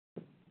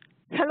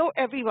Hello,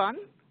 everyone.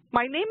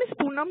 My name is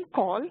Poonam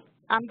Kaul.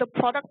 I'm the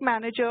product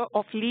manager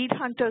of Lead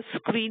Hunter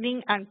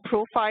Screening and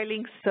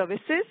Profiling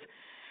Services.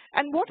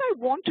 And what I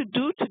want to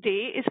do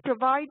today is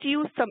provide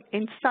you some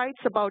insights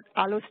about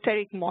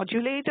allosteric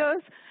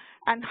modulators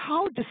and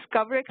how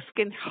DiscoverX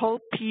can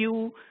help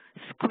you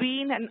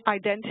screen and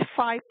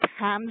identify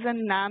PAMs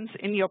and NAMs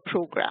in your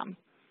program.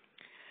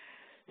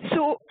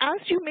 So as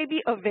you may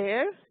be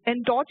aware,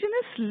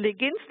 endogenous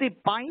ligands, they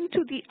bind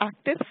to the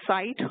active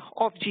site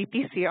of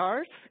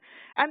GPCRs,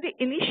 and they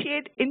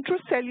initiate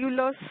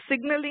intracellular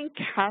signaling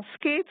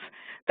cascades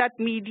that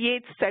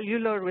mediate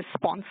cellular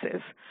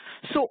responses.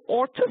 So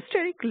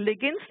orthosteric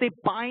ligands, they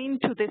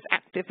bind to this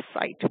active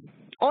site.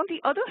 On the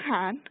other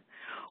hand,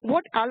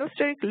 what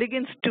allosteric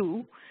ligands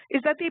do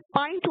is that they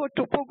bind to a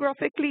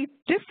topographically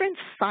different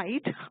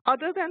site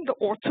other than the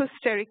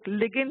orthosteric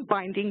ligand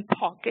binding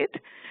pocket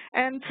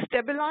and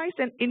stabilize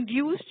and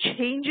induce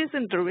changes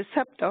in the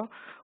receptor,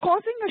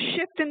 causing a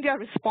shift in their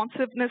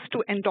responsiveness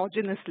to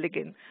endogenous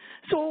ligand.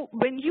 So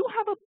when you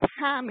have a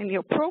PAM in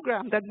your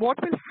program, then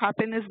what will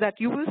happen is that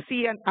you will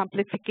see an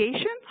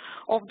amplification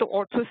of the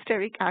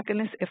orthosteric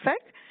agonist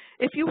effect.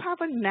 If you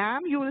have a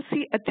NAM, you will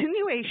see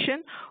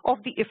attenuation of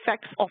the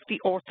effects of the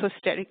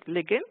orthosteric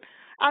ligand,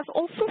 as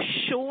also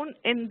shown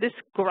in this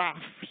graph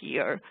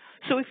here.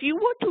 So if you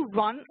were to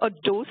run a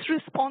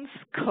dose-response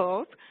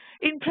curve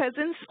in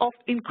presence of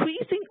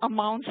increasing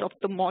amounts of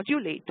the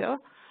modulator,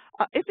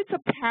 if it's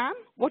a PAM,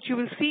 what you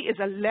will see is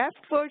a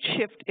leftward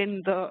shift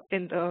in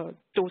the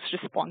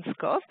dose-response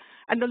curve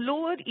and a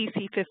lowered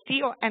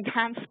EC50 or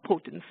enhanced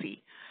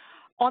potency.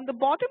 On the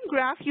bottom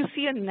graph, you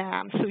see a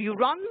NAM. So you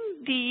run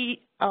the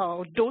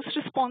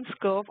dose-response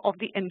curve of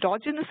the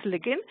endogenous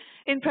ligand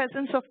in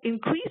presence of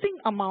increasing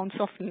amounts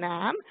of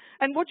NAM,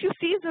 and what you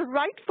see is a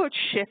rightward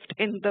shift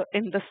in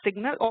the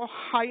signal or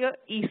higher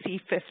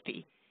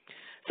EC50.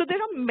 So there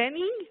are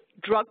many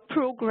drug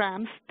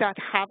programs that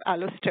have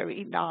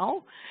allostery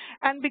now,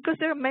 and because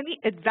there are many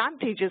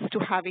advantages to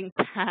having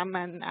PAM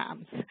and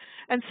NAMs,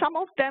 and some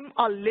of them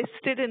are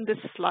listed in this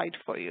slide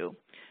for you.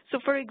 So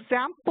for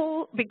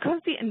example, because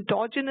the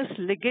endogenous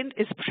ligand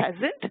is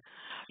present,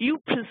 you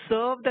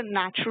preserve the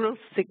natural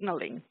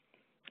signaling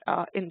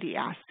in the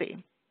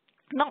assay.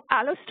 Now,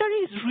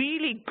 allostery is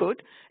really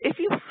good if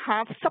you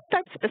have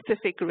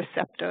subtype-specific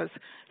receptors.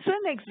 So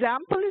an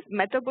example is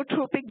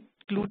metabotropic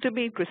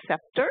glutamate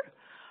receptor,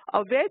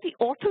 where the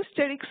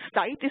orthosteric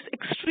site is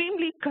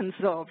extremely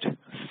conserved.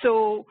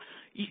 So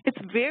it's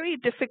very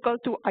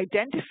difficult to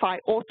identify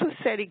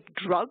orthosteric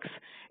drugs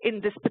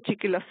in this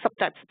particular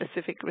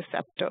subtype-specific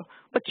receptor.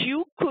 But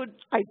you could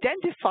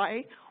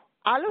identify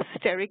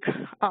allosteric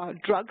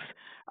drugs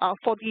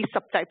for these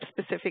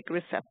subtype-specific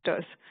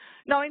receptors.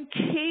 Now, in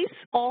case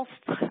of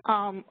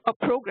a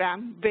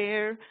program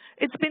where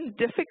it's been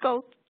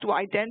difficult to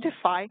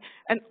identify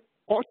an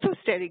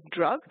orthosteric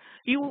drug,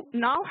 you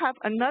now have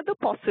another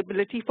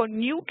possibility for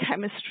new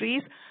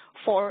chemistries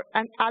for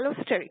an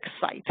allosteric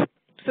site.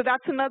 So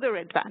that's another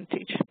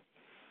advantage.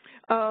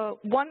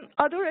 One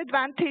other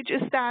advantage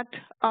is that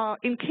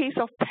in case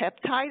of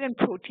peptide and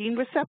protein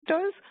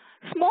receptors,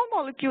 small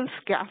molecule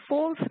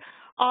scaffolds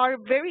are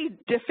very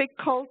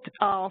difficult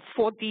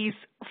for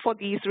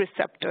these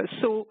receptors.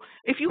 So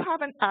if you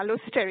have an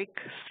allosteric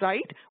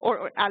site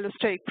or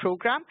allosteric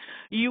program,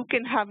 you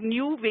can have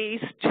new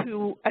ways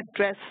to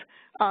address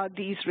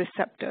these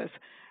receptors.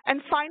 And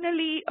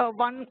finally,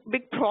 one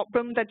big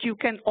problem that you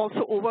can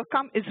also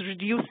overcome is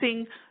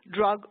reducing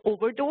drug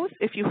overdose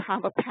if you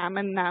have a PAM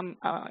and NAM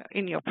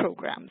in your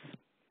programs.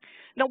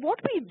 Now, what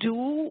we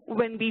do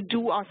when we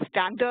do our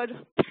standard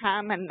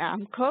PAM and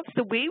NAM curves,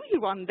 the way we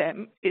run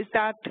them is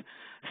that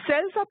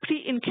cells are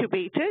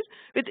pre-incubated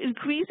with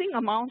increasing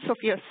amounts of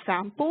your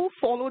sample,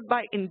 followed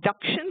by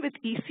induction with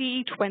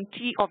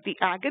ECE20 of the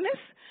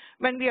agonist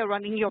when we are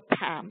running your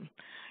PAM.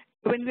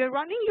 When we're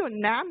running your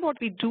NAM, what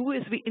we do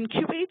is we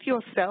incubate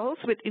your cells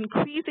with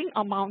increasing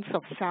amounts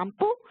of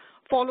sample,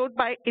 followed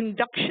by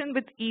induction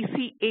with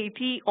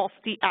EC80 of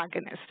the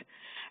agonist.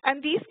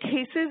 And these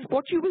cases,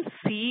 what you will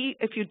see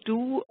if you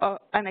do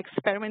an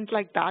experiment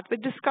like that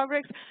with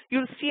DiscoverX,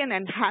 you'll see an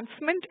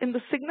enhancement in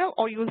the signal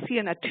or you'll see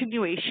an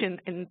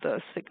attenuation in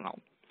the signal.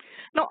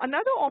 Now,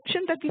 another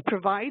option that we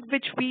provide,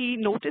 which we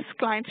notice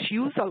clients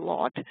use a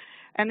lot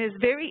and is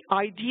very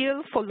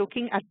ideal for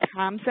looking at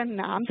PAMs and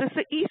NAMs, is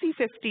the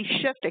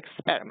EC50 shift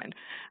experiment.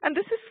 And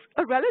this is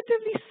a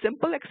relatively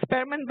simple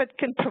experiment, but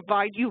can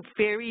provide you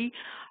very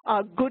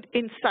good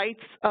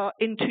insights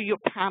into your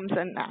PAMs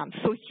and NAMs.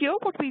 So here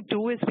what we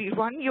do is we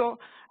run your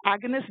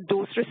agonist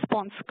dose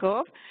response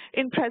curve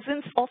in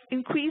presence of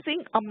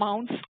increasing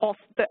amounts of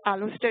the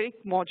allosteric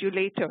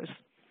modulators.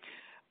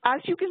 As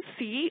you can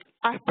see,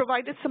 I've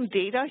provided some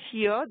data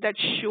here that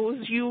shows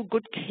you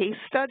good case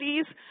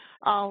studies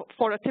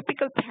for a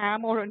typical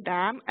PAM or a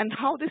NAM and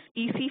how this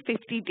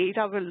EC50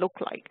 data will look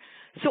like.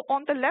 So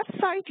on the left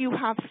side, you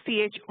have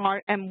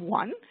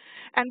CHRM1,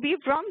 and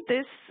we've run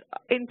this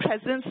in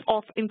presence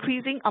of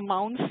increasing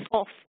amounts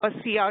of a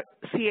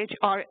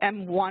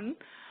CHRM1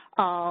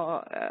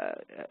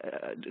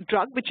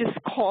 drug, which is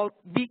called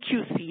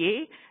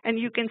BQCA, and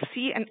you can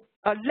see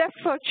a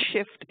leftward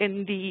shift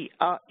in the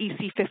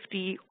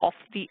EC50 of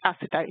the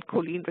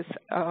acetylcholine,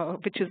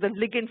 which is the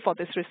ligand for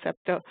this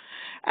receptor.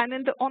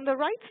 And on the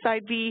right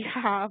side, we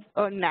have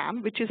a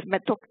NAM, which is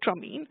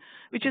metoctramine,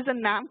 which is a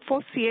NAM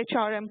for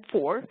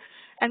CHRM4.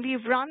 And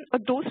we've run a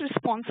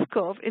dose-response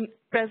curve in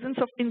presence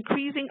of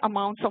increasing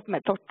amounts of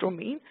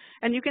metoctramine,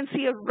 and you can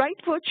see a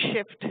rightward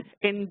shift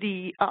in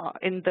the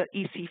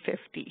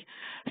EC50.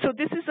 So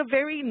this is a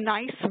very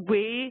nice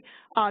way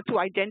to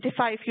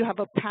identify if you have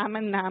a PAM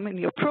and NAM in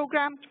your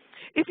program.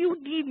 If you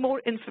need more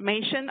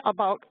information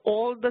about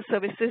all the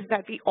services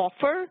that we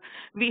offer,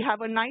 we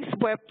have a nice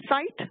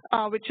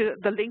website, which is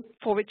the link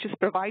for which is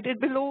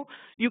provided below.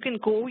 You can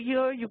go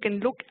here, you can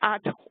look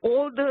at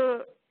all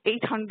the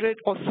 800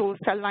 or so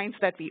cell lines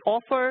that we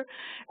offer,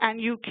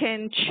 and you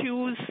can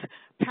choose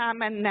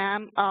PAM and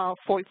NAM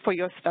for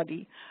your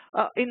study.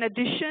 In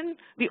addition,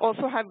 we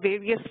also have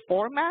various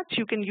formats.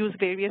 You can use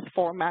various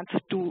formats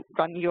to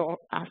run your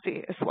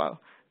assay as well.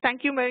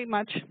 Thank you very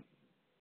much.